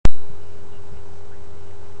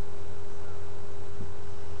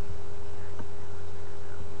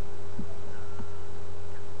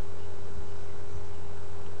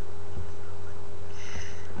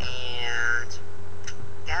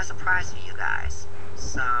surprise for you guys,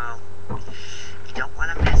 so you don't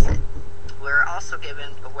want to miss it. We're also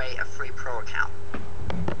giving away a free pro account.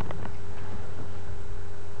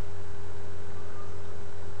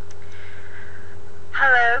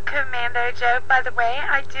 Hello, Commando Joe. By the way,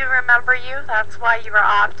 I do remember you. That's why you were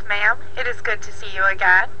off, ma'am. It is good to see you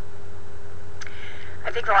again.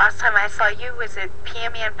 I think the last time I saw you was at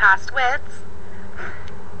PME and Past Wits.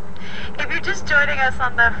 If you're just joining us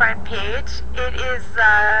on the front page, it is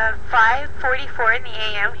 5:44 in the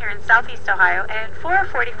AM here in Southeast Ohio and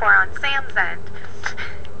 4:44 on Sam's end.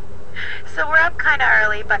 So we're up kind of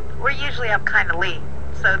early, but we're usually up kind of late.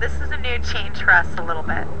 So this is a new change for us a little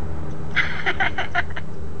bit.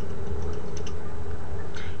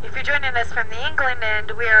 If you're joining us from the England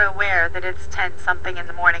end, we are aware that it's 10 something in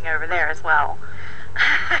the morning over there as well.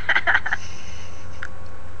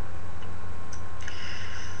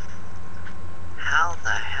 How the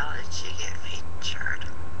hell did you get featured?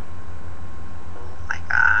 Oh my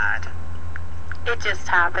god. It just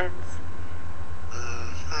happens.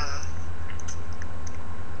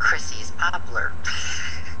 Chrissy's popular.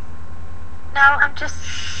 No, I'm just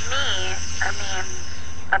me. I mean,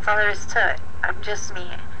 that's all there is to it. I'm just me.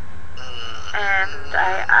 And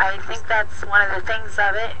I think that's one of the things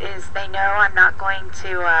of it is they know I'm not going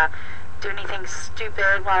to do anything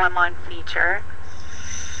stupid while I'm on feature.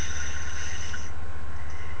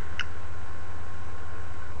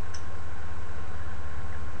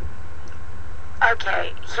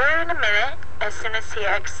 Okay, here in a minute, as soon as he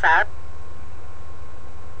accepts.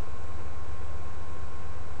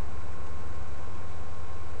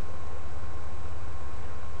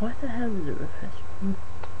 What the hell is a refresher?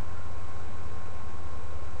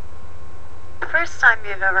 The first time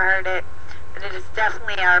you've ever heard it, but it is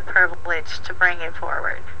definitely our privilege to bring it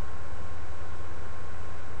forward.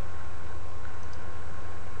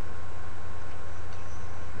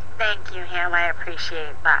 Thank you, Ham. I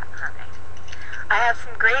appreciate that, honey. I have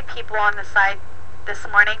some great people on the side this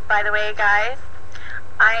morning, by the way, guys.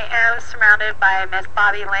 I am surrounded by Miss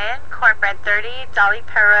Bobby Lynn, Cornbread 30,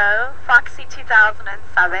 Dolypero, Foxy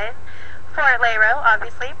 2007, FtLaRO,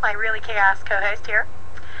 obviously, my really kick-ass co-host here,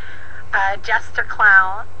 Jester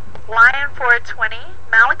Clown, Lion 420,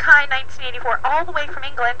 Malachi 1984, all the way from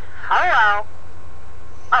England. Hello!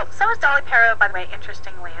 Oh, so is Dolypero, by the way,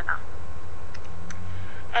 interestingly enough.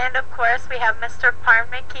 And of course, we have Mr.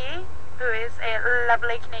 Parmicky, who is a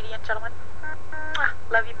lovely Canadian gentleman.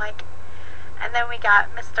 Love you, Mike. And then we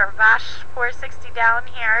got Mr. Vash 460 down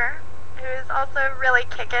here, who is also really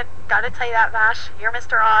kicking. Gotta tell you that, Vash. You're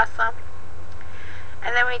Mr. Awesome.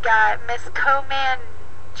 And then we got Miss Co-Man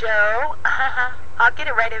Joe. I'll get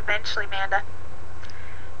it right eventually, Amanda.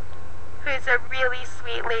 Who's a really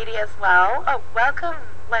sweet lady as well. Oh, welcome,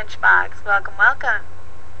 Lunchbox. Welcome, welcome.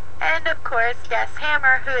 And of course, Guess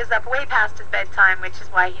Hammer, who is up way past his bedtime, which is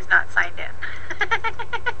why he's not signed in.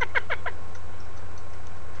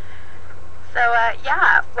 So,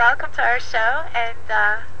 yeah, welcome to our show, and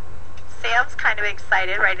Sam's kind of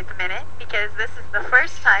excited right at the minute, because this is the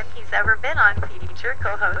first time he's ever been on feature,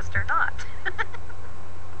 co-host or not.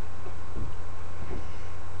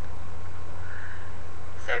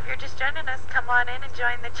 So if you're just joining us, come on in and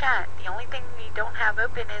join the chat. The only thing we don't have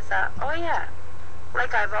open is, oh yeah,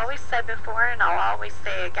 like I've always said before, and I'll always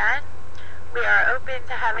say again, we are open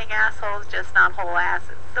to having assholes, just not whole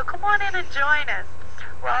asses. So come on in and join us.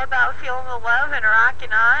 We're all about feeling the love and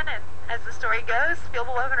rocking on, and as the story goes, feel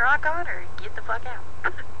the love and rock on, or get the fuck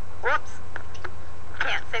out. Whoops.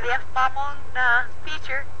 Can't say the F-bomb on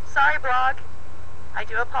feature. Sorry, blog. I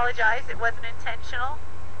do apologize. It wasn't intentional.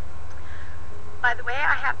 By the way,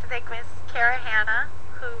 I have to thank Miss Kara Hanna,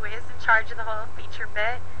 who is in charge of the whole feature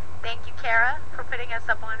bit. Thank you, Kara, for putting us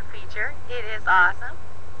up on feature. It is awesome.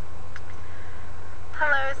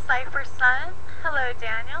 Hello, Cypher Sun. Hello,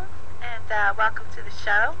 Daniel. And welcome to the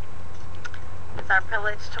show. It's our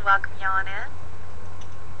privilege to welcome you on in.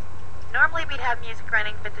 Normally we'd have music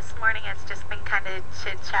running, but this morning it's just been kind of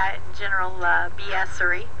chit-chat and general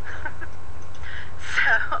BS-ery.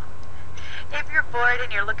 So, if you're bored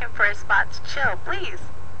and you're looking for a spot to chill, please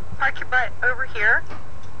park your butt over here.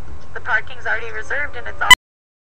 The parking's already reserved and it's all